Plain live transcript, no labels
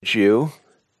you.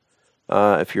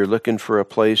 If you're looking for a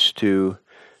place to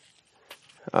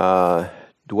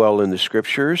dwell in the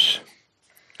Scriptures,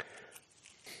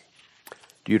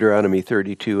 Deuteronomy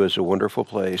 32 is a wonderful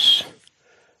place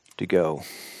to go.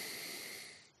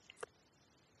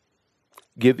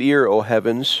 Give ear, O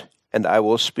heavens, and I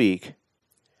will speak,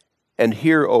 and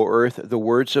hear, O earth, the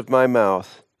words of my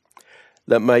mouth.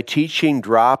 Let my teaching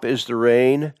drop as the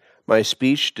rain, my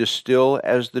speech distill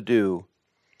as the dew,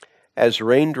 as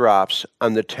raindrops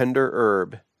on the tender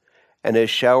herb, and as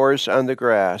showers on the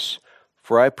grass.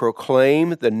 For I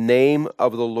proclaim the name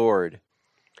of the Lord.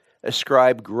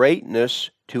 Ascribe greatness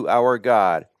to our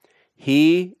God.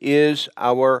 He is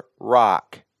our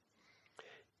rock.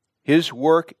 His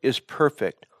work is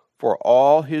perfect, for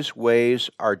all his ways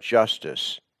are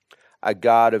justice. A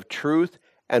God of truth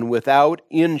and without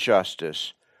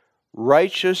injustice,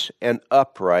 righteous and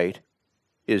upright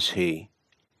is he.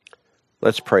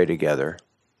 Let's pray together.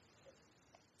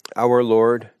 Our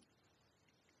Lord,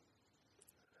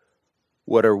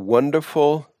 what a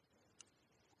wonderful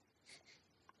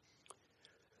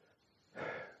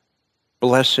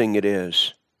blessing it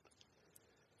is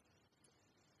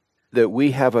that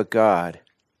we have a God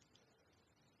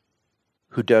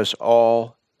who does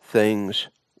all things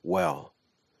well.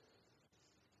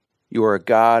 You are a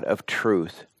God of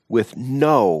truth with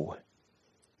no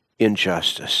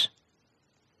injustice.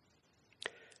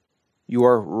 You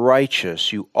are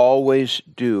righteous. You always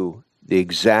do the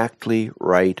exactly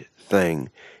right thing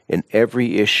in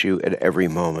every issue at every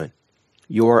moment.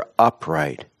 You are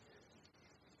upright.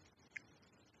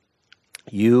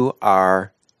 You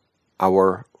are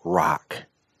our rock.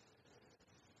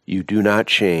 You do not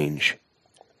change.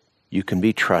 You can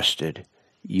be trusted.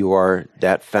 You are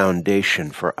that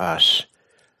foundation for us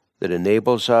that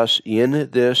enables us in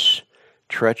this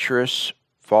treacherous,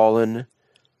 fallen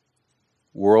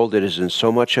world that is in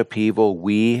so much upheaval.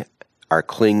 We are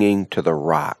clinging to the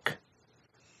rock.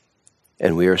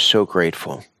 And we are so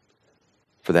grateful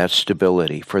for that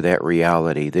stability, for that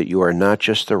reality, that you are not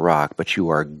just the rock, but you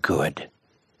are good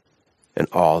in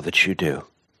all that you do.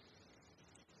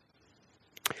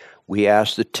 We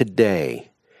ask that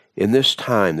today, in this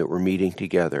time that we're meeting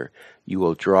together, you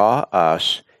will draw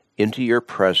us into your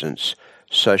presence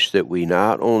such that we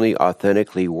not only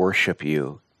authentically worship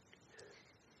you,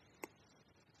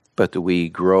 but that we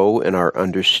grow in our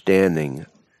understanding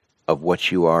of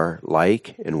what you are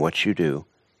like and what you do.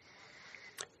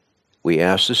 We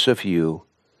ask this of you,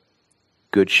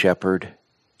 Good Shepherd,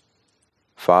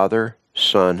 Father,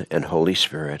 Son, and Holy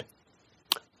Spirit.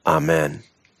 Amen.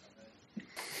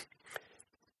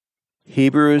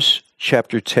 Hebrews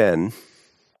chapter 10.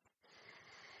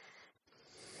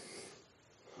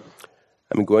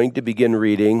 I'm going to begin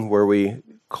reading where we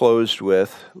closed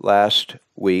with last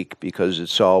week because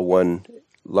it's all one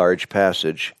large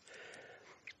passage.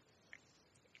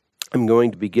 I'm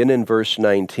going to begin in verse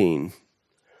 19.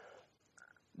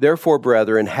 Therefore,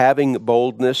 brethren, having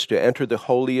boldness to enter the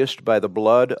holiest by the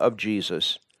blood of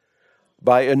Jesus,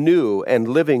 by a new and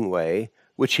living way,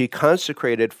 which he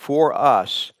consecrated for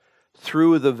us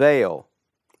through the veil,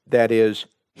 that is,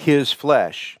 his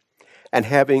flesh, and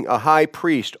having a high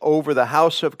priest over the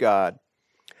house of God,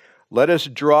 let us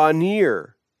draw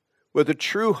near with a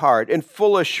true heart and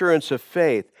full assurance of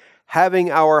faith, having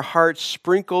our hearts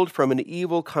sprinkled from an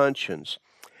evil conscience,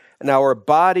 and our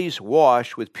bodies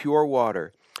washed with pure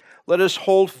water. Let us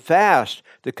hold fast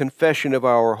the confession of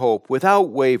our hope without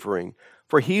wavering,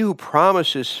 for he who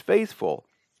promises is faithful.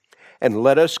 And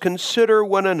let us consider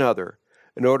one another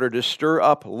in order to stir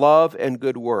up love and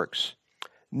good works,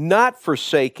 not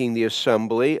forsaking the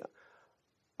assembly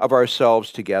of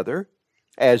ourselves together,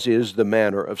 as is the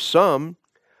manner of some,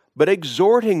 but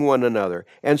exhorting one another,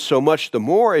 and so much the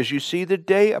more as you see the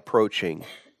day approaching.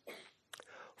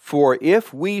 For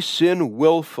if we sin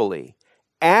willfully,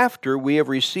 after we have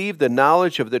received the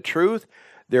knowledge of the truth,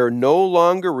 there no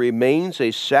longer remains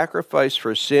a sacrifice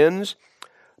for sins,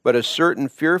 but a certain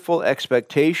fearful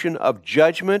expectation of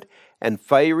judgment and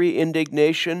fiery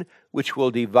indignation which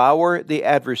will devour the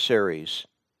adversaries.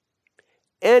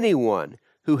 Anyone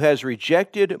who has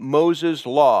rejected Moses'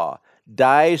 law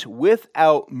dies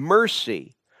without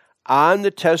mercy on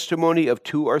the testimony of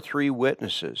 2 or 3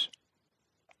 witnesses.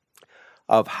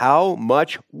 Of how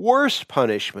much worse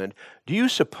punishment do you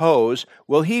suppose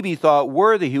will he be thought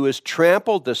worthy who has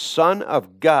trampled the Son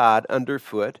of God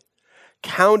underfoot,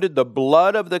 counted the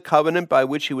blood of the covenant by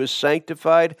which he was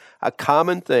sanctified a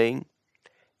common thing,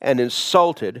 and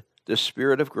insulted the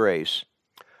Spirit of grace?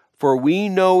 For we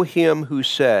know him who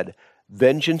said,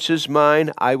 Vengeance is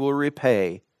mine, I will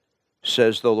repay,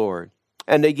 says the Lord.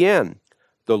 And again,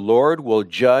 The Lord will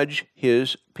judge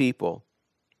his people.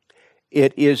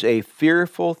 It is a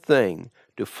fearful thing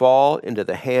to fall into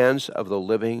the hands of the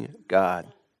living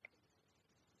God.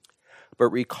 But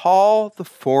recall the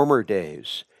former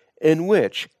days in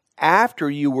which, after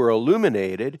you were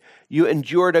illuminated, you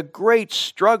endured a great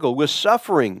struggle with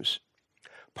sufferings,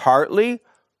 partly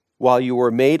while you were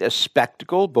made a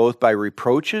spectacle both by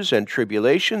reproaches and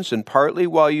tribulations, and partly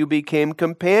while you became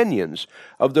companions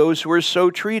of those who were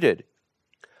so treated.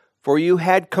 For you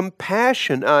had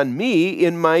compassion on me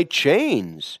in my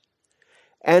chains,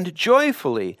 and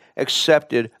joyfully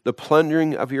accepted the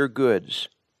plundering of your goods,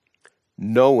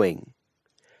 knowing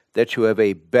that you have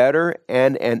a better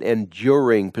and an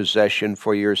enduring possession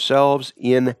for yourselves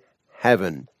in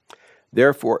heaven.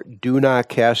 Therefore, do not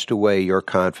cast away your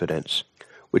confidence,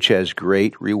 which has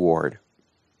great reward.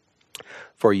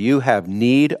 For you have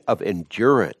need of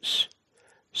endurance,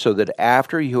 so that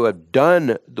after you have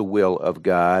done the will of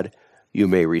God, you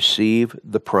may receive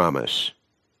the promise.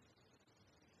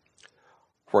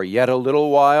 For yet a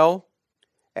little while,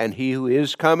 and he who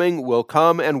is coming will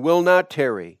come and will not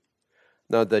tarry.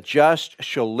 Now the just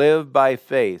shall live by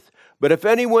faith. But if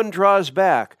anyone draws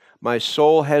back, my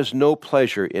soul has no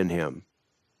pleasure in him.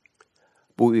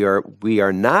 We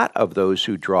are not of those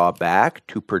who draw back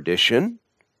to perdition,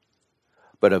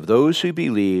 but of those who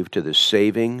believe to the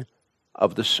saving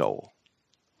of the soul.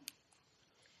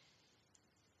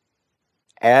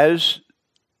 As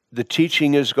the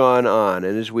teaching has gone on,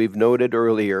 and as we've noted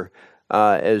earlier,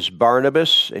 as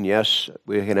Barnabas, and yes,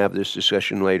 we can have this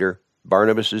discussion later,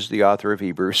 Barnabas is the author of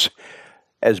Hebrews.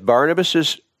 As Barnabas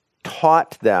has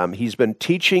taught them, he's been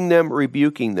teaching them,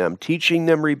 rebuking them, teaching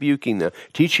them, rebuking them,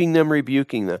 teaching them,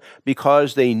 rebuking them,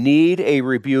 because they need a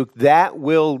rebuke that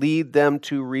will lead them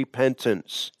to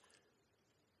repentance.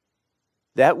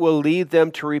 That will lead them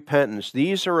to repentance.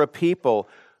 These are a people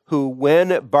who,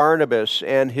 when Barnabas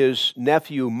and his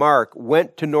nephew Mark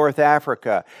went to North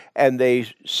Africa and they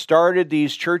started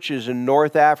these churches in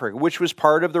North Africa, which was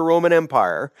part of the Roman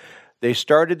Empire, they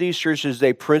started these churches.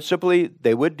 They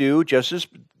would do just as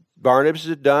Barnabas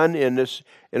had done in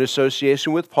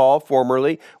association with Paul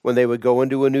formerly. When they would go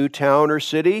into a new town or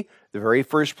city, the very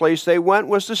first place they went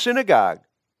was the synagogue.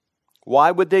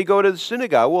 Why would they go to the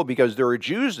synagogue? Well, because there were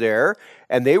Jews there,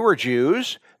 and they were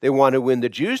Jews. They wanted to win the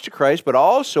Jews to Christ, but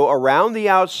also around the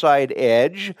outside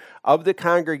edge of the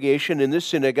congregation in the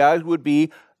synagogue would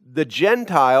be the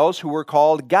Gentiles who were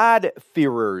called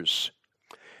God-fearers.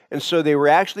 And so they were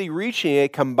actually reaching a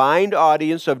combined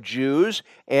audience of Jews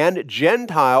and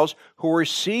Gentiles who were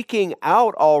seeking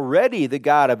out already the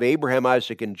God of Abraham,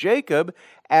 Isaac, and Jacob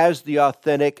as the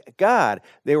authentic God.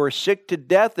 They were sick to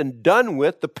death and done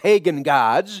with the pagan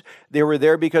gods. They were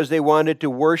there because they wanted to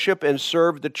worship and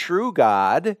serve the true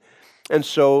God. And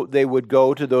so they would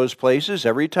go to those places.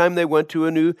 Every time they went to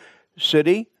a new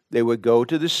city, they would go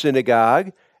to the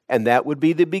synagogue, and that would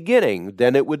be the beginning.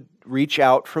 Then it would reach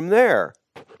out from there.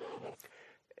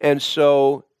 And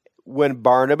so when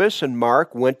Barnabas and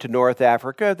Mark went to North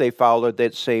Africa, they followed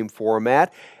that same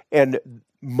format. And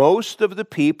most of the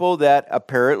people that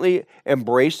apparently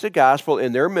embraced the gospel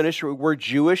in their ministry were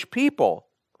Jewish people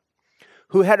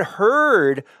who had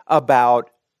heard about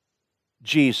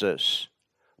Jesus,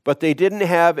 but they didn't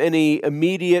have any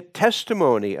immediate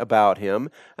testimony about him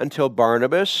until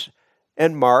Barnabas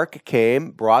and Mark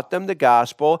came, brought them the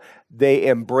gospel. They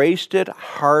embraced it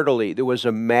heartily. There was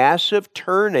a massive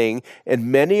turning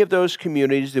in many of those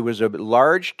communities. There was a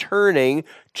large turning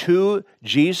to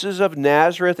Jesus of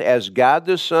Nazareth as God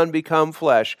the Son become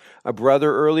flesh. A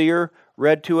brother earlier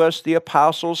read to us the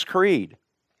Apostles' Creed,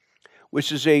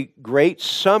 which is a great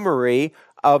summary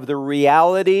of the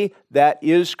reality that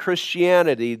is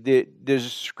Christianity. The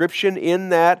description in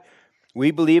that: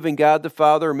 we believe in God the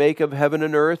Father, maker of heaven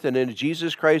and earth, and in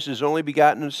Jesus Christ, his only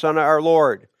begotten Son, our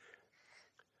Lord.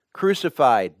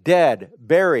 Crucified, dead,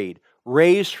 buried,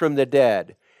 raised from the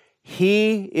dead.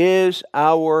 He is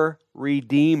our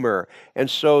Redeemer. And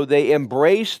so they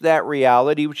embrace that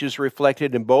reality, which is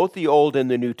reflected in both the Old and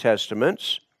the New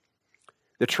Testaments.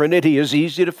 The Trinity is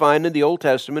easy to find in the Old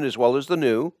Testament as well as the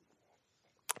New.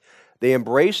 They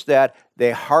embraced that.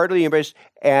 They heartily embraced.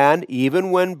 And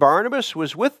even when Barnabas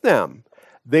was with them,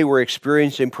 they were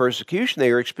experiencing persecution.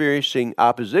 They were experiencing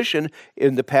opposition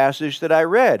in the passage that I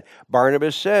read.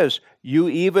 Barnabas says, "You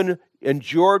even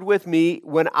endured with me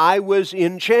when I was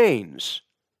in chains."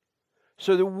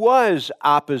 So there was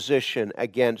opposition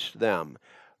against them.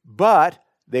 But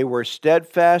they were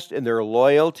steadfast in their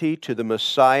loyalty to the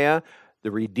Messiah,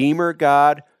 the Redeemer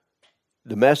God,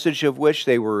 the message of which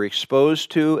they were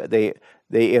exposed to.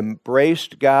 They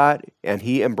embraced God, and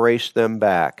he embraced them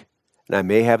back. And I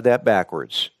may have that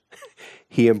backwards.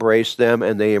 He embraced them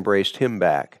and they embraced him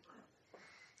back.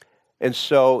 And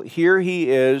so here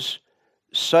he is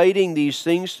citing these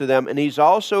things to them, and he's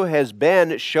also has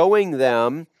been showing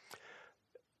them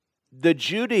the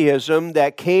Judaism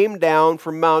that came down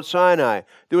from Mount Sinai.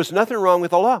 There was nothing wrong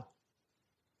with the law.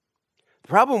 The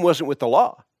problem wasn't with the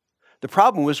law. The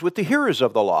problem was with the hearers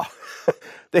of the law.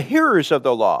 The hearers of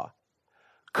the law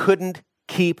couldn't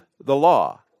keep the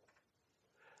law.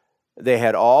 They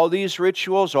had all these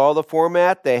rituals, all the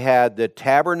format. They had the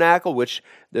tabernacle, which,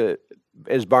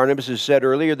 as Barnabas has said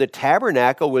earlier, the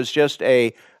tabernacle was just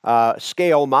a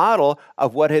scale model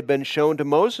of what had been shown to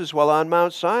Moses while on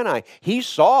Mount Sinai. He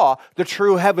saw the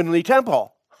true heavenly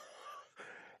temple.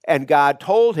 And God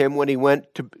told him when he went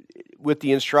with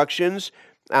the instructions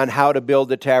on how to build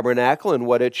the tabernacle and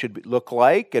what it should look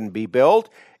like and be built,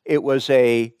 it was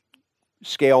a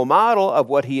scale model of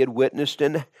what he had witnessed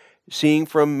in seeing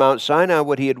from Mount Sinai,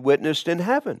 what he had witnessed in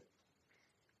heaven.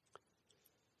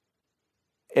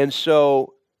 And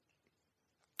so,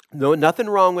 no, nothing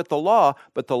wrong with the law,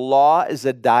 but the law is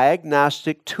a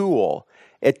diagnostic tool.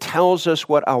 It tells us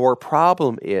what our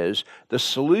problem is. The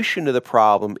solution to the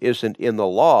problem isn't in the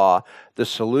law. The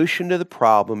solution to the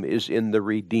problem is in the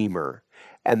Redeemer.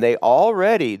 And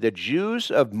the Jews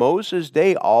of Moses'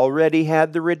 day already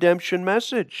had the redemption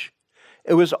message.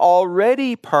 It was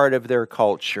already part of their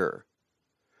culture.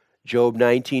 Job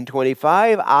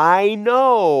 19:25, I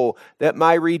know that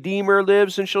my Redeemer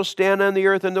lives and shall stand on the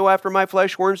earth, and though after my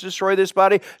flesh worms destroy this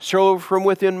body, so from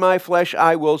within my flesh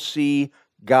I will see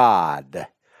God.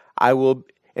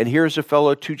 And here's a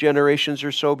fellow 2 generations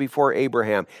or so before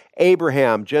Abraham.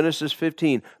 Abraham, Genesis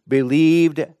 15,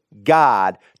 believed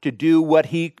God to do what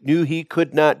he knew he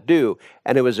could not do,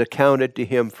 and it was accounted to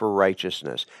him for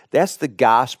righteousness. That's the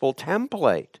gospel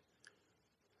template.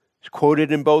 It's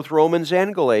quoted in both Romans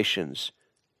and Galatians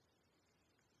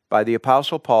by the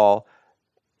Apostle Paul.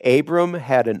 Abram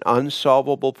had an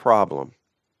unsolvable problem.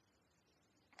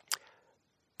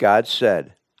 God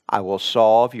said, I will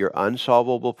solve your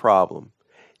unsolvable problem.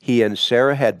 He and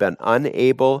Sarah had been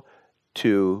unable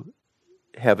to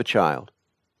have a child.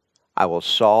 I will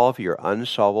solve your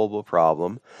unsolvable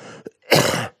problem.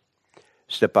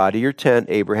 Step out of your tent,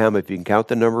 Abraham. If you can count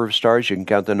the number of stars, you can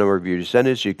count the number of your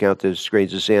descendants. You can count the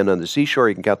grains of sand on the seashore.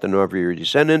 You can count the number of your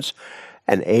descendants.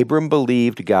 And Abram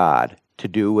believed God to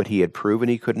do what he had proven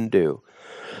he couldn't do.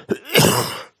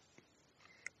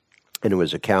 And it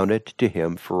was accounted to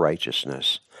him for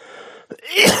righteousness.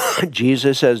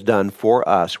 Jesus has done for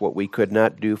us what we could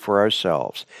not do for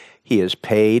ourselves. He has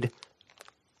paid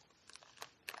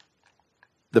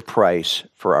the price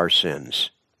for our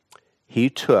sins. He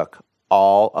took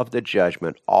all of the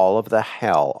judgment, all of the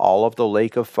hell, all of the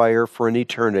lake of fire for an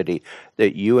eternity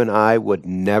that you and I would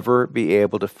never be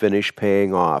able to finish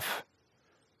paying off.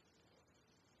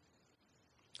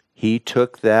 He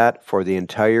took that for the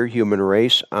entire human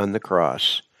race on the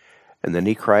cross. And then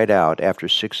he cried out after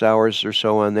 6 hours or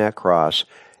so on that cross,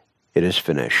 it is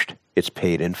finished. It's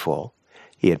paid in full.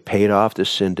 He had paid off the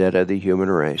sin debt of the human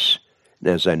race. And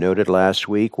as I noted last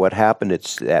week, what happened at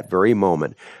that very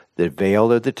moment, the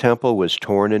veil of the temple was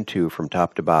torn in two from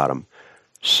top to bottom.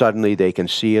 Suddenly they can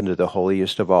see into the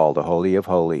holiest of all, the Holy of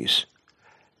Holies.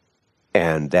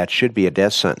 And that should be a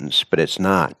death sentence, but it's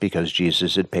not, because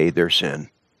Jesus had paid their sin.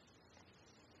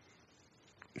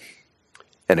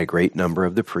 And a great number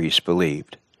of the priests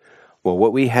believed. Well,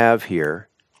 what we have here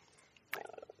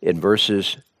in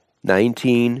verses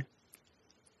 19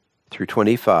 through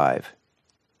 25,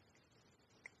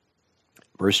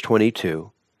 verse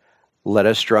 22, let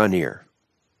us draw near.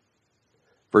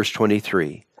 Verse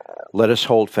 23, let us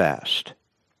hold fast.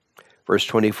 Verse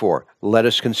 24, let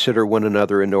us consider one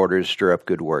another in order to stir up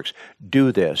good works.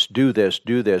 Do this, do this,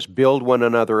 do this. Build one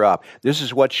another up. This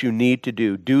is what you need to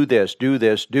do. Do this, do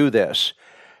this, do this.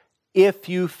 If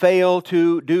you fail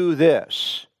to do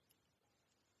this.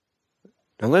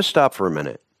 Now let's stop for a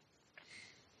minute.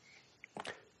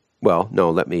 Well, no,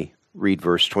 let me read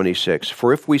verse 26.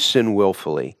 For if we sin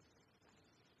willfully,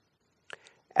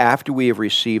 after we have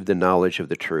received the knowledge of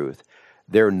the truth,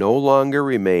 there no longer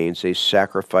remains a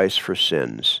sacrifice for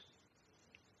sins,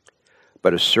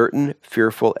 but a certain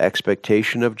fearful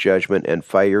expectation of judgment and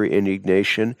fiery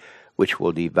indignation which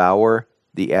will devour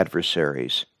the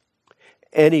adversaries.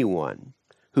 Anyone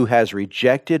who has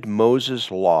rejected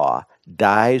Moses' law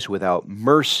dies without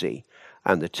mercy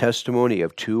on the testimony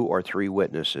of 2 or 3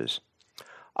 witnesses.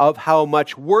 Of how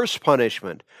much worse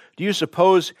punishment do you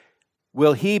suppose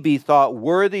will he be thought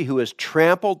worthy who has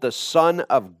trampled the Son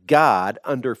of God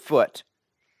underfoot,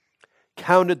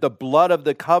 counted the blood of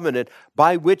the covenant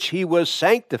by which he was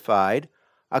sanctified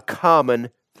a common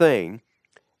thing,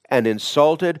 and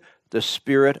insulted the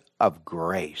Spirit of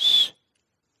grace.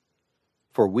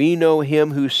 For we know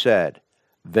him who said,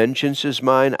 "Vengeance is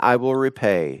mine, I will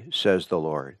repay," says the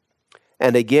Lord.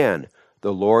 And again,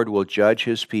 the Lord will judge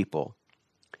his people.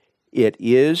 It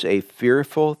is a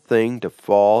fearful thing to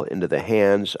fall into the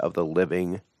hands of the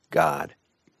living God.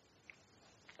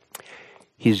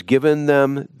 He's given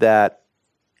them that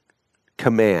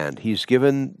command. He's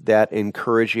given that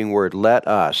encouraging word, let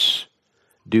us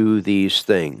do these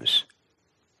things.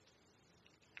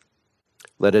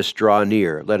 Let us draw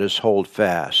near. Let us hold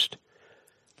fast.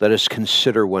 Let us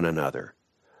consider one another.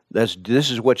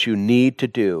 This is what you need to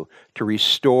do to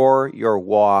restore your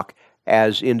walk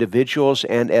as individuals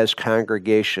and as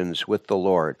congregations with the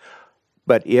Lord.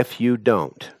 But if you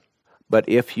don't,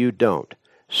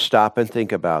 stop and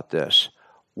think about this.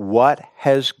 What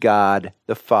has God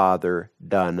the Father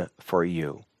done for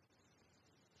you?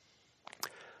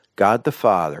 God the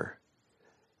Father,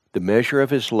 the measure of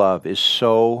his love is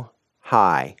so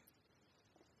high.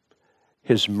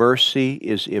 His mercy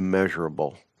is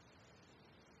immeasurable.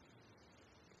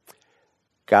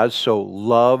 God so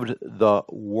loved the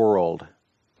world.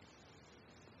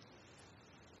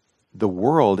 The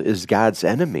world is God's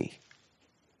enemy.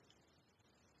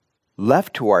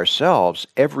 Left to ourselves,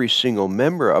 every single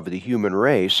member of the human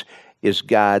race is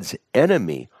God's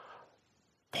enemy.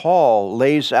 Paul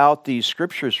lays out these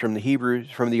scriptures from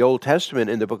the Old Testament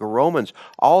in the book of Romans.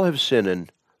 All have sinned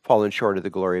and fallen short of the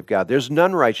glory of God. There's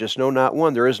none righteous, no, not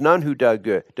one. There is none who does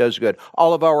good.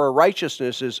 All of our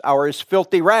righteousness is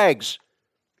filthy rags.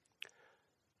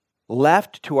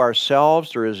 Left to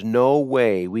ourselves, there is no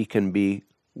way we can be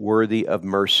worthy of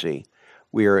mercy.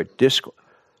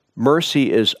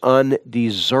 Mercy is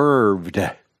undeserved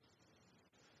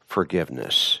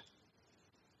forgiveness.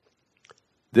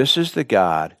 This is the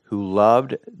God who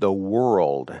loved the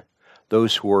world,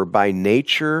 those who were by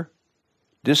nature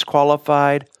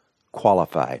disqualified,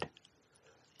 qualified.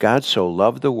 God so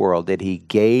loved the world that he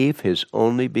gave his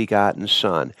only begotten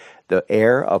Son, the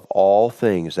heir of all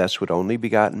things. That's what only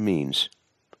begotten means.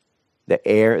 The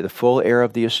heir, the full heir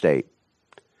of the estate,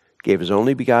 gave his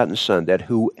only begotten Son, that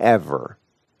whoever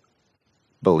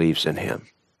believes in him.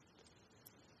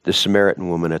 The Samaritan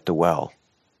woman at the well,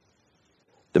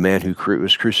 the man who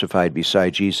was crucified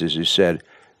beside Jesus, who said,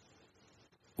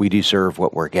 "We deserve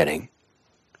what we're getting."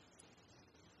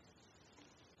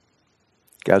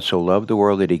 God so loved the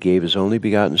world that he gave his only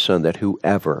begotten Son, that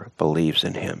whoever believes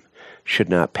in him should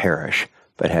not perish,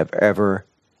 but have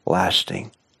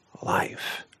everlasting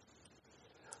life.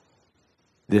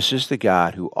 This is the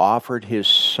God who offered his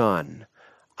Son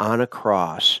on a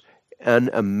cross,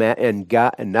 and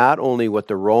not only what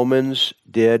the Romans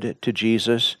did to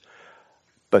Jesus,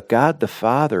 but God the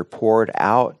Father poured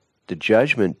out the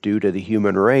judgment due to the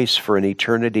human race for an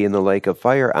eternity in the lake of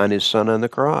fire on his Son on the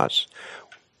cross.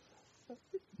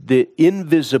 The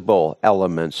invisible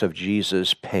elements of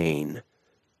Jesus' pain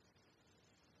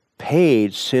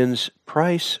paid sin's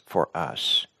price for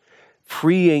us,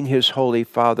 freeing his Holy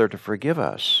Father to forgive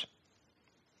us.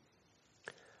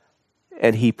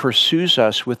 And he pursues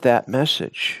us with that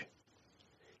message.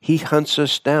 He hunts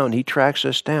us down. He tracks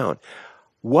us down.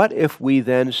 What if we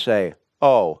then say,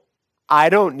 "Oh, I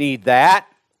don't need that.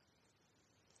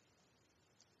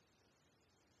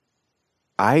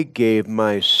 I gave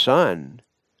my Son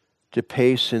to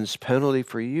pay sin's penalty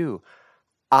for you.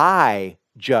 I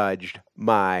judged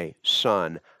my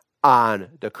Son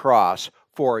on the cross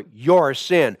for your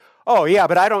sin. Oh yeah,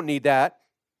 but I don't need that.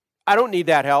 I don't need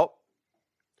that help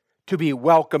to be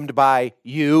welcomed by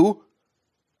you.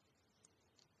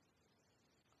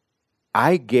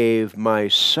 I gave my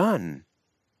Son.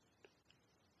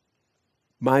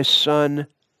 My Son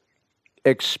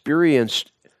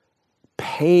experienced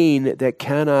pain that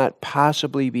cannot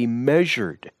possibly be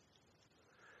measured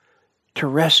to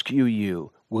rescue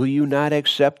you. Will you not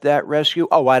accept that rescue?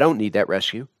 Oh, I don't need that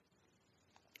rescue.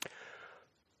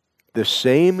 The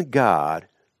same God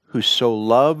who so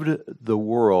loved the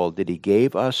world that he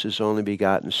gave us his only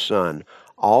begotten Son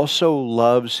also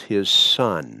loves his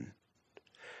Son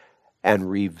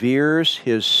and reveres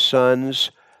his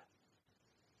Son's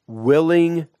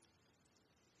willingness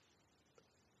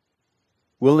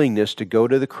to go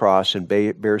to the cross and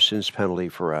bear sin's penalty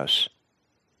for us.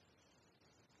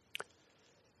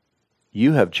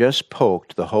 You have just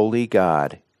poked the holy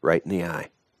God right in the eye.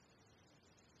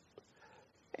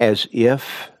 As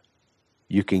if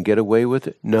you can get away with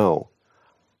it? No.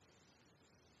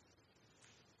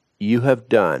 You have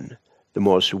done the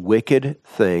most wicked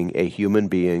thing a human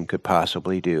being could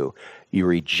possibly do. You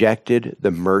rejected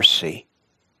the mercy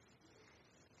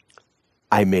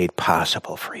I made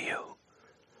possible for you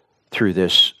through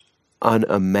this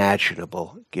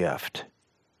unimaginable gift.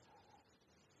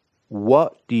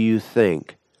 What do you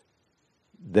think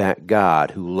that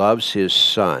God, who loves his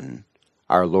Son,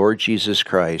 our Lord Jesus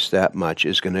Christ, that much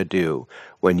is going to do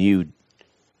when you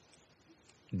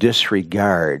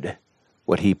disregard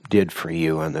what he did for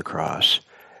you on the cross?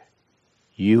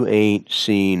 You ain't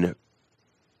seen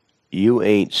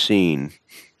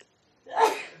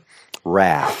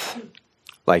wrath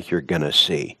like you're going to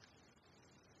see.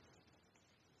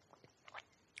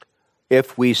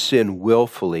 If we sin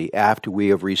willfully after we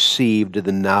have received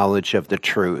the knowledge of the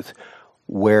truth,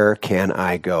 where can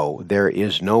I go? There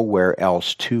is nowhere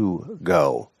else to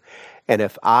go. And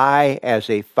if I, as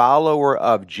a follower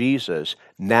of Jesus,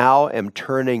 now am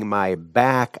turning my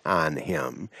back on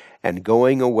him and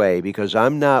going away because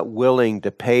I'm not willing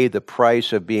to pay the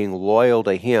price of being loyal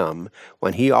to him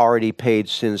when he already paid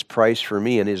sin's price for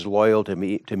me and is loyal to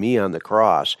me on the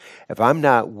cross, if I'm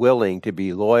not willing to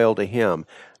be loyal to him,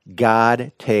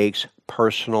 God takes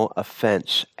personal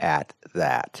offense at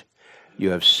that.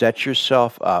 You have set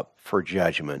yourself up for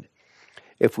judgment.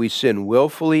 If we sin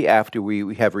willfully after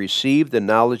we have received the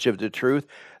knowledge of the truth,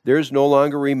 there no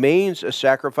longer remains a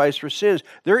sacrifice for sins.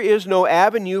 There is no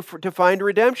avenue to find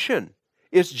redemption.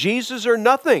 It's Jesus or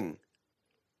nothing.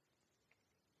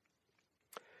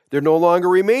 There no longer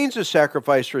remains a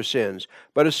sacrifice for sins,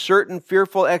 but a certain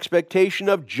fearful expectation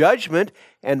of judgment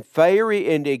and fiery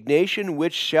indignation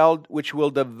which will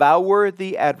devour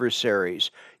the adversaries.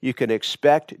 You can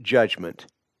expect judgment.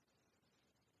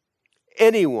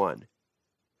 Anyone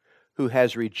who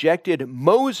has rejected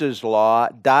Moses' law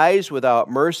dies without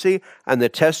mercy on the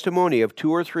testimony of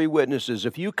 2 or 3 witnesses.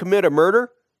 If you commit a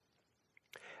murder,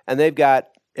 and they've got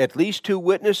at least 2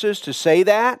 witnesses to say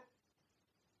that,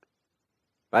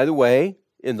 by the way,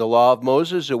 in the law of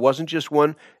Moses, it wasn't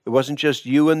just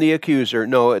you and the accuser.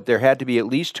 No, there had to be at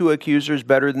least 2 accusers,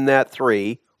 better than that,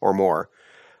 3 or more.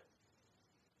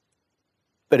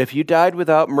 But if you died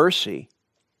without mercy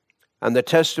on the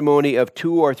testimony of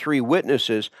 2 or 3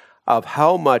 witnesses, of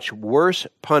how much worse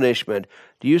punishment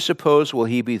do you suppose will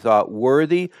he be thought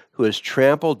worthy who has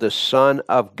trampled the Son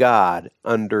of God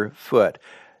underfoot?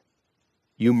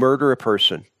 You murder a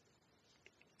person.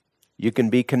 You can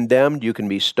be condemned, you can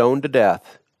be stoned to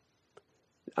death.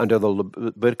 Under the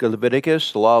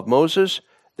Leviticus, the law of Moses,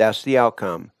 that's the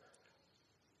outcome.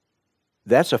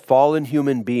 That's a fallen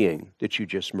human being that you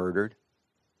just murdered.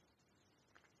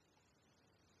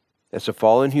 That's a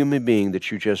fallen human being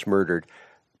that you just murdered.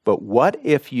 But what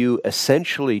if you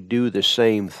essentially do the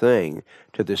same thing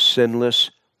to the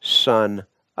sinless Son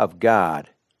of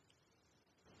God?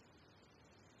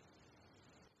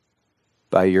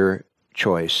 By your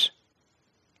choice,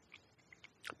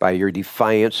 by your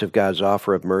defiance of God's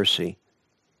offer of mercy,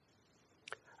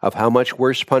 of how much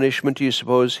worse punishment do you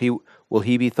suppose will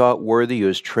he be thought worthy who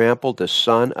has trampled the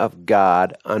Son of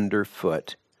God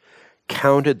underfoot,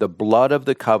 counted the blood of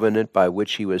the covenant by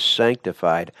which he was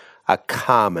sanctified a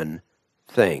common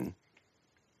thing,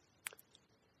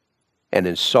 and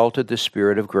insulted the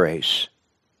Spirit of grace,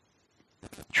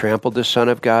 trampled the Son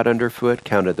of God underfoot,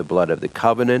 counted the blood of the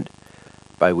covenant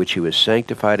by which he was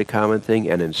sanctified a common thing,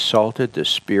 and insulted the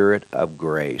Spirit of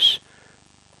grace.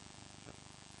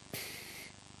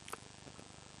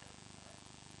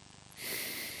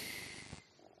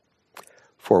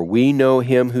 For we know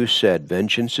him who said,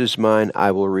 "Vengeance is mine,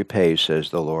 I will repay,"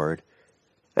 says the Lord.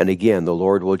 And again, the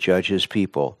Lord will judge his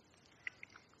people.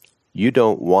 You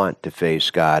don't want to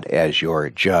face God as your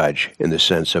judge in the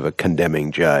sense of a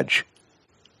condemning judge.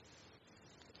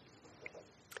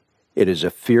 It is a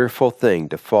fearful thing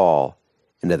to fall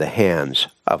into the hands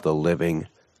of the living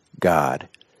God.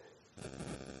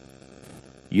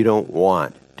 You don't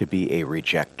want to be a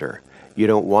rejecter. You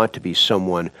don't want to be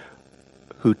someone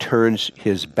who turns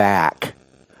his back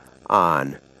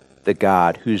on the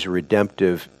God whose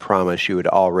redemptive promise you had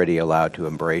already allowed to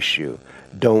embrace you.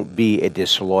 Don't be a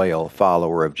disloyal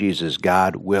follower of Jesus.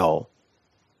 God will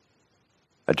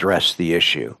address the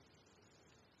issue.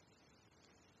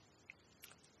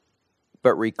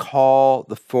 But recall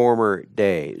the former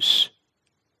days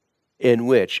in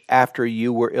which after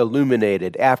you received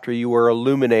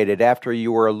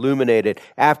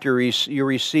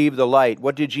the light,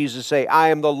 what did Jesus say? I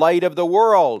am the light of the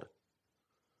world.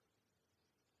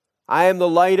 I am the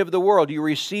light of the world. You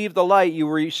received the light. You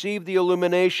received the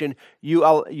illumination.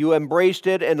 You embraced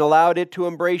it and allowed it to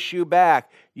embrace you back.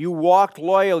 You walked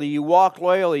loyally. You walked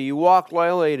loyally. You walked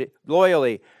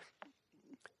loyally.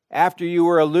 After you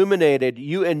were illuminated,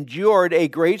 you endured a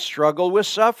great struggle with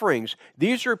sufferings.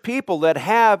 These are people that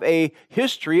have a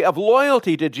history of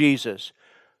loyalty to Jesus.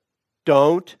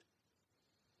 Don't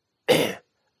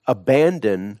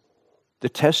abandon the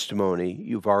testimony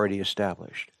you've already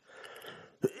established.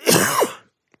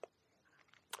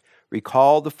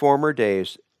 Recall the former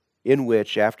days in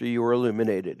which, after you were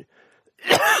illuminated,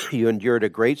 you endured a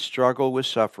great struggle with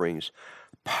sufferings,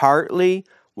 partly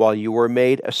while you were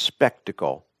made a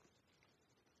spectacle,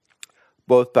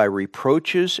 both by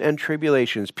reproaches and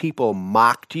tribulations. People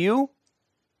mocked you,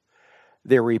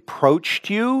 they reproached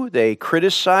you, they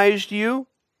criticized you,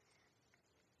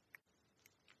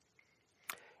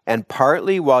 and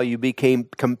partly while you became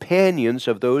companions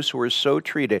of those who were so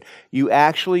treated. You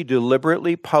actually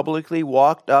deliberately, publicly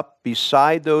walked up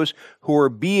beside those who were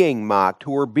being mocked,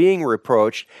 who were being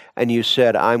reproached, and you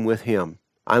said, I'm with him,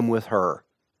 I'm with her.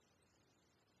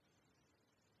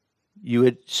 You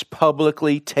had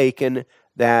publicly taken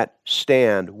that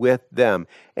stand with them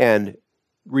and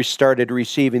started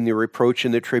receiving the reproach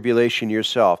and the tribulation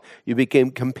yourself. You became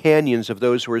companions of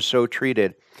those who were so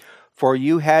treated. For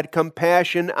you had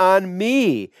compassion on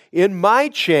me in my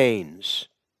chains,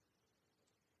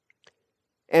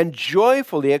 and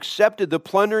joyfully accepted the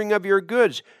plundering of your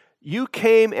goods. You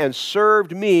came and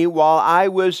served me while I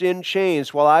was in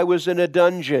chains, while I was in a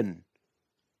dungeon.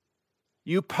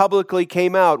 You publicly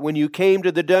came out when you came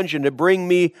to the dungeon to bring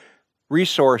me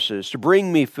resources, to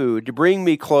bring me food, to bring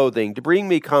me clothing, to bring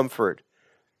me comfort.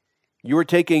 You were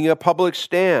taking a public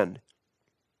stand.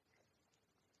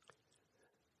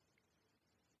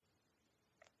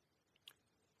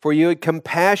 For you had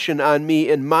compassion on me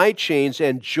in my chains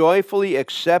and joyfully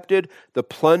accepted the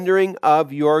plundering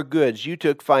of your goods. You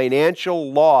took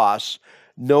financial loss,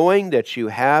 knowing that you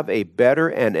have a better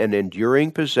and an enduring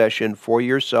possession for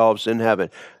yourselves in heaven.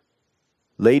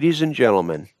 Ladies and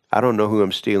gentlemen, I don't know who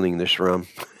I'm stealing this from.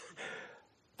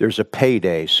 There's a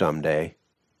payday someday.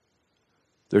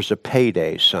 There's a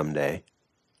payday someday.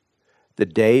 The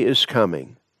day is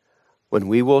coming when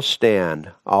we will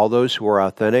stand, all those who are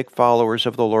authentic followers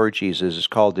of the Lord Jesus. It's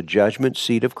called the judgment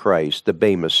seat of Christ, the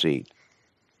Bema seat.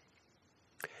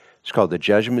 It's called the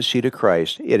judgment seat of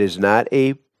Christ. It is not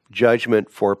a judgment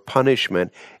for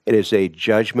punishment. It is a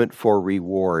judgment for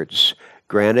rewards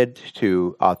granted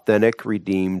to authentic,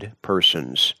 redeemed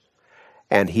persons.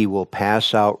 And he will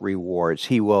pass out rewards.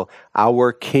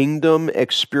 Our kingdom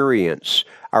experience,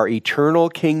 our eternal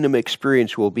kingdom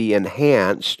experience will be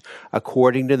enhanced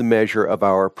according to the measure of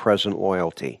our present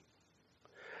loyalty.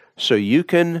 So you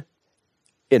can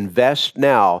invest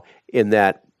now in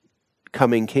that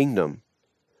coming kingdom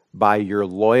by your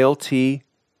loyalty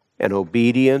and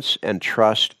obedience and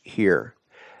trust here.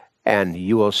 And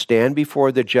you will stand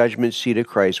before the judgment seat of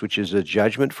Christ, which is a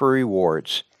judgment for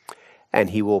rewards. And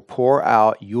he will pour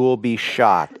out, you will be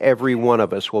shocked. Every one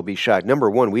of us will be shocked. Number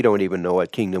one, we don't even know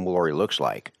what kingdom glory looks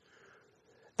like.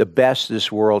 The best this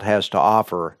world has to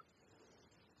offer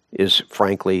is,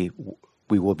 frankly,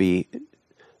 we will be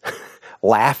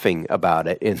laughing about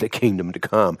it in the kingdom to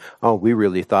come. Oh, we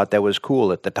really thought that was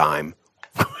cool at the time.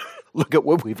 Look at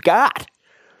what we've got.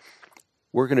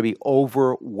 We're going to be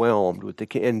overwhelmed with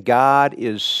and God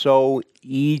is so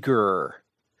eager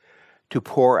to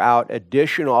pour out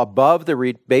additional, above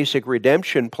the basic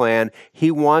redemption plan. He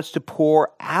wants to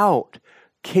pour out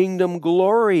kingdom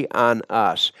glory on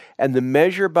us. And the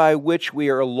measure by which we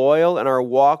are loyal in our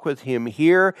walk with him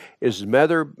here is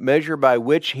the measure by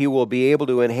which he will be able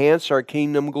to enhance our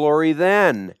kingdom glory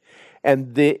then.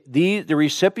 And the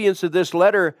recipients of this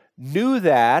letter knew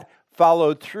that,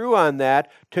 followed through on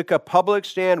that, took a public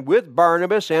stand with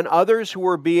Barnabas and others who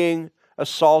were being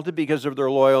assaulted because of their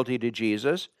loyalty to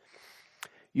Jesus.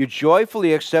 You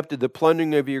joyfully accepted the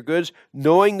plundering of your goods,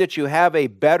 knowing that you have a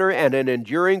better and an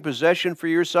enduring possession for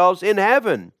yourselves in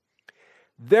heaven.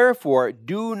 Therefore,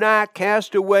 do not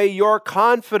cast away your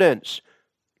confidence.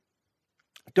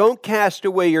 Don't cast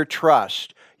away your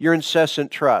trust, your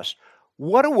incessant trust.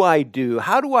 What do I do?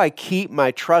 How do I keep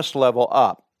my trust level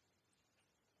up?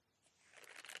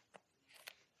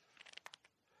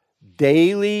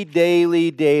 Daily,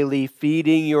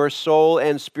 feeding your soul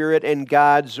and spirit in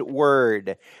God's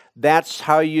Word. That's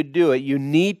how you do it. You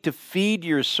need to feed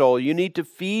your soul. You need to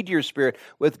feed your spirit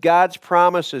with God's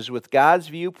promises, with God's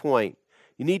viewpoint.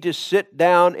 You need to sit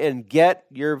down and get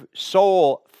your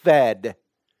soul fed.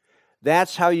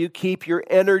 That's how you keep your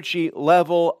energy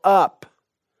level up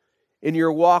in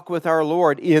your walk with our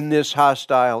Lord in this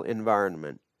hostile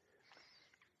environment.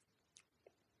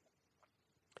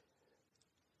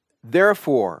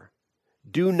 Therefore,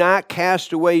 do not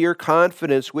cast away your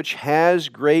confidence, which has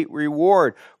great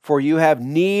reward, for you have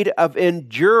need of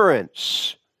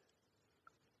endurance.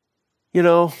 You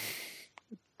know,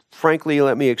 frankly,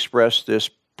 let me express this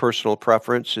personal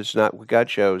preference. It's not what God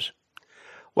chose.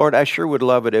 Lord, I sure would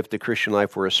love it if the Christian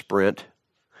life were a sprint.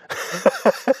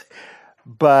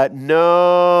 But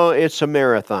no, it's a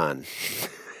marathon.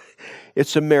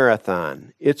 It's a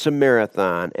marathon. It's a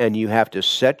marathon, and you have to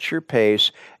set your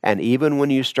pace, and even when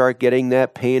you start getting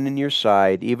that pain in your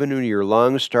side, even when your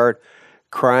lungs start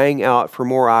crying out for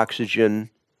more oxygen,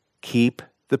 keep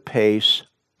the pace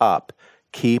up.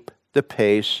 Keep the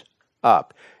pace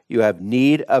up. You have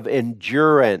need of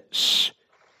endurance,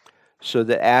 so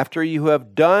that after you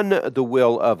have done the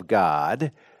will of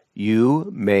God, you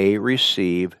may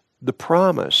receive the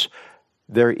promise.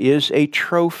 There is a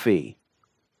trophy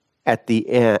at the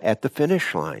end, at the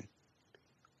finish line.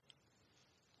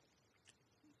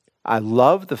 I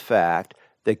love the fact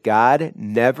that God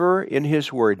never, in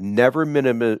His Word, never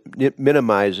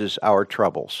minimizes our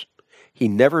troubles. He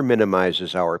never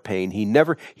minimizes our pain. He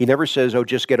never says, oh,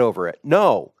 just get over it.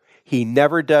 No, He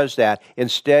never does that.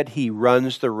 Instead, He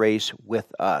runs the race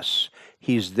with us.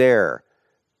 He's there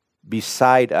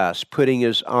beside us, putting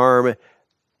His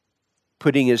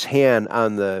hand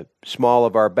on the small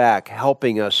of our back,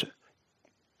 helping us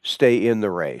stay in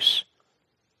the race.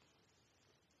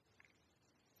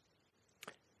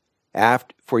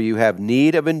 For you have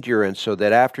need of endurance, so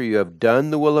that after you have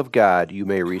done the will of God, you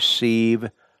may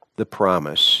receive the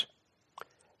promise.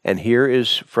 And here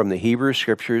is from the Hebrew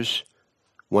Scriptures,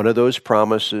 one of those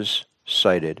promises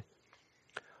cited.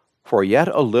 For yet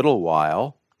a little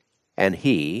while, and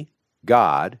He,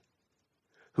 God,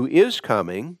 who is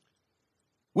coming,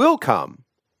 will come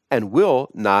and will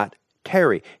not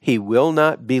tarry. He will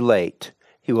not be late.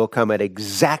 He will come at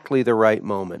exactly the right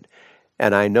moment.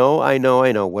 And I know.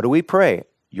 What do we pray?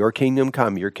 Your kingdom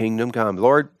come, your kingdom come.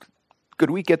 Lord,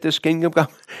 could we get this kingdom come?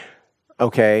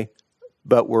 Okay,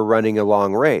 but we're running a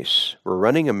long race. We're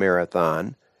running a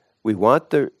marathon. We want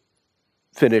the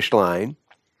finish line.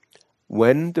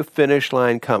 When the finish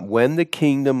line comes, when the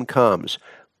kingdom comes,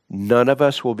 none of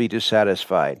us will be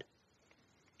dissatisfied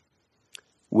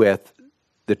with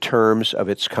the terms of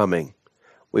its coming.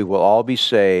 We will all be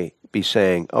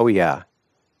saying, oh yeah,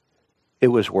 it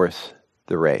was worth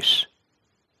the race.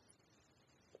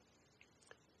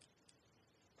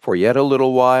 For yet a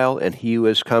little while, and He who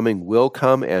is coming will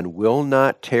come and will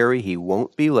not tarry. He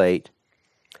won't be late.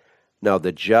 Now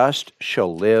the just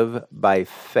shall live by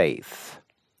faith.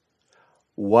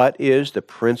 What is the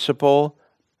principle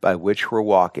by which we're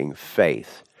walking?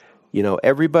 Faith. You know,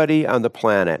 everybody on the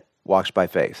planet walks by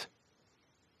faith.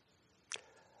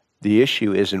 The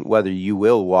issue isn't whether you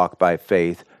will walk by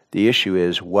faith. The issue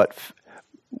is what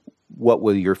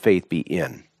will your faith be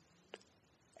in?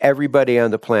 Everybody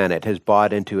on the planet has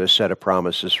bought into a set of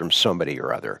promises from somebody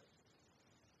or other.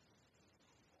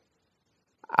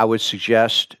 I would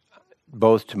suggest,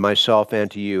 both to myself and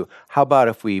to you, how about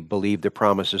if we believe the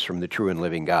promises from the true and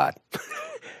living God?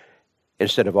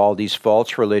 Instead of all these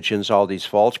false religions, all these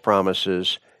false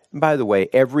promises. And by the way,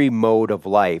 every mode of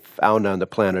life found on the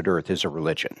planet Earth is a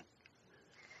religion.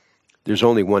 There's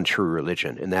only one true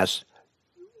religion, and that's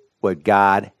what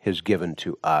God has given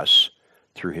to us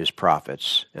through His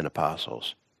prophets and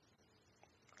apostles.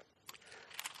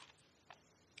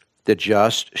 The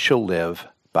just shall live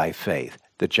by faith.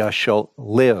 The just shall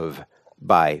live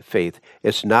by faith.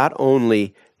 It's not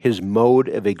only his mode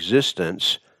of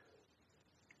existence,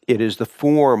 it is the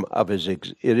form of his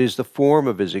existence.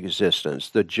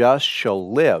 The just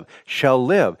shall live,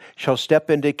 shall step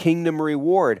into kingdom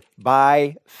reward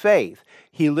by faith.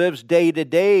 He lives day to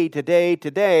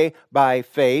day by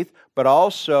faith, but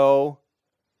also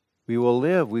we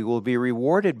will be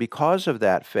rewarded because of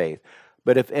that faith.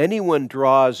 But if anyone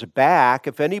draws back,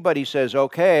 if anybody says,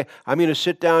 okay, I'm going to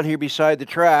sit down here beside the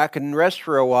track and rest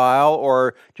for a while,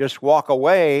 or just walk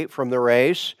away from the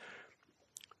race,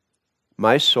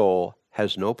 my soul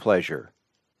has no pleasure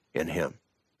in him.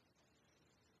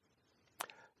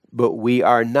 But we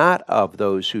are not of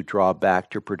those who draw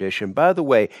back to perdition. By the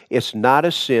way, it's not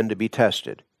a sin to be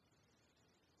tested.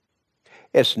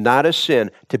 It's not a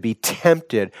sin to be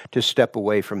tempted to step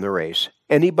away from the race.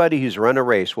 Anybody who's run a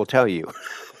race will tell you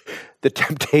the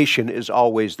temptation is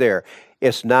always there.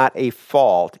 It's not a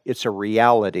fault, it's a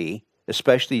reality,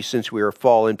 especially since we are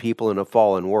fallen people in a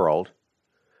fallen world.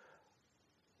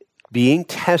 Being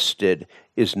tested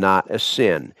is not a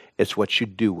sin. It's what you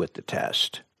do with the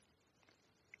test.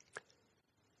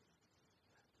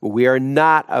 We are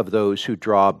not of those who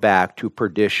draw back to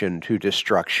perdition, to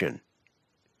destruction.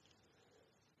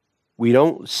 We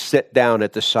don't sit down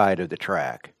at the side of the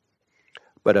track,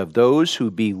 but of those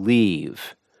who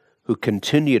believe, who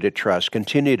continue to trust,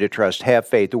 have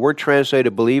faith. The word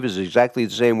translated believe is exactly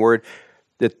the same word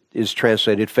that is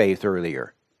translated faith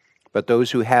earlier. But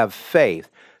those who have faith,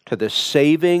 to the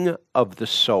saving of the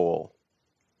soul.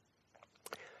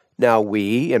 Now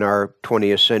we, in our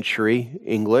 20th century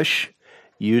English,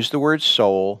 use the word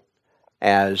soul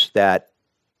as that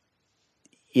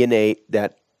innate,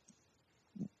 that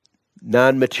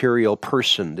non-material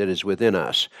person that is within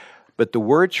us. But the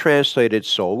word translated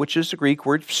soul, which is the Greek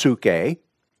word psyche,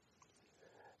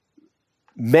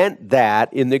 meant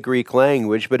that in the Greek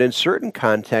language, but in certain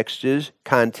contexts,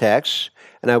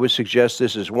 and I would suggest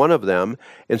this is one of them,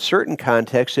 in certain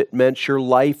contexts it meant your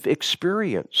life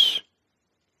experience.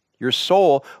 Your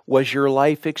soul was your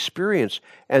life experience.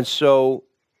 And so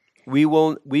we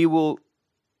are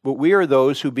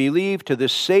those who believe to the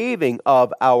saving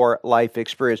of our life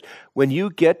experience. When you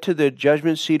get to the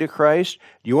judgment seat of Christ,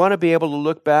 you want to be able to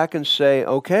look back and say,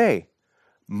 okay,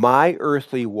 my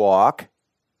earthly walk,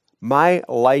 my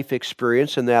life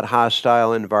experience in that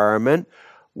hostile environment,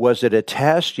 was it a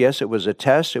test? Yes, it was a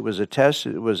test. It was a test.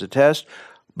 It was a test.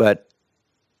 But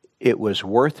it was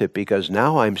worth it because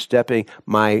now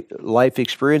my life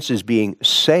experience is being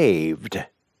saved,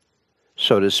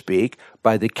 so to speak,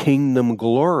 by the kingdom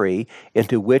glory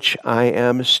into which I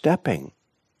am stepping.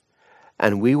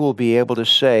 And we will be able to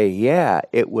say, yeah,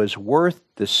 it was worth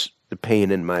the pain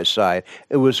in my side.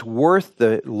 It was worth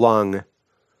the lung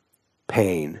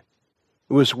pain.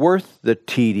 It was worth the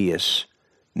tedious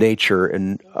nature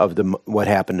of what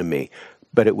happened to me.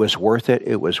 But it was worth it.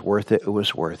 It was worth it. It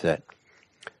was worth it.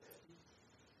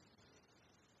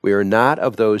 We are not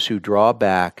of those who draw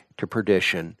back to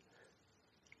perdition,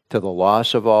 to the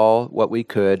loss of all what we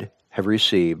could have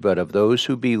received, but of those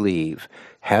who believe,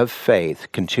 have faith,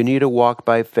 continue to walk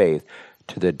by faith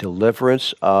to the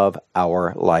deliverance of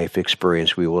our life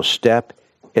experience. We will step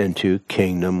into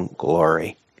kingdom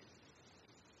glory.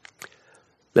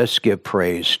 Let's give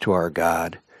praise to our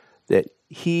God that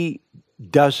He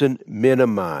doesn't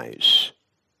minimize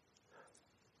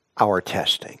our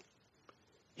testing.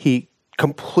 He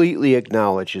completely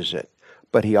acknowledges it.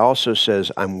 But He also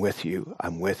says, I'm with you,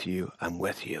 I'm with you, I'm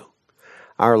with you.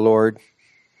 Our Lord,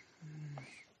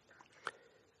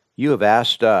 you have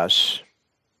asked us,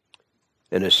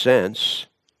 in a sense,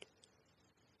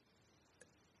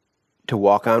 to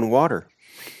walk on water.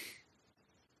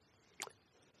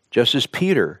 Just as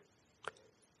Peter,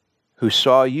 who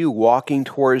saw you walking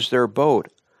towards their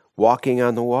boat, walking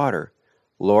on the water.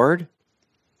 Lord,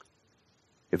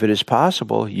 if it is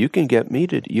possible, you can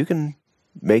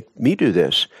make me do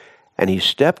this. And he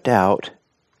stepped out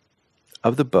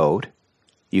of the boat.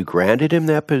 You granted him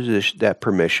that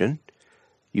permission.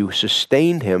 You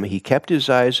sustained him. He kept his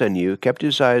eyes on you,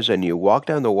 walked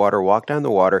on the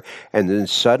water, and then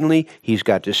suddenly he's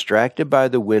got distracted by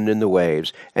the wind and the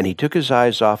waves, and he took his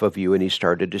eyes off of you and he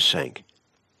started to sink.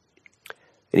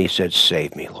 And he said,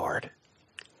 "Save me, Lord."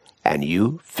 And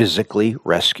you physically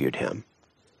rescued him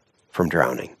from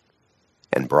drowning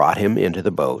and brought him into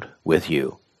the boat with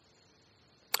you.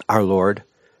 Our Lord,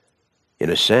 in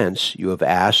a sense, you have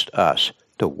asked us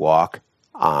to walk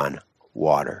on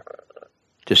water,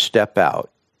 to step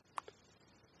out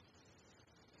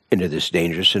into this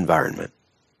dangerous environment.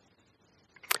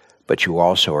 But you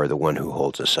also are the one who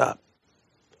holds us up.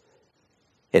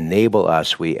 Enable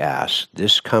us, we ask,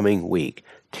 this coming week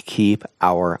to keep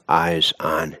our eyes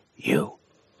on you,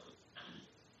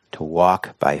 to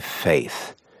walk by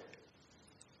faith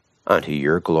unto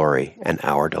your glory and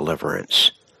our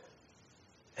deliverance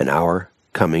and our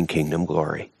coming kingdom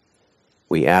glory.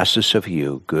 We ask this of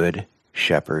you, good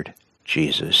shepherd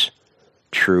Jesus,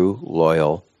 true,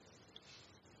 loyal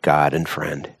God and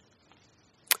friend.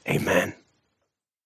 Amen.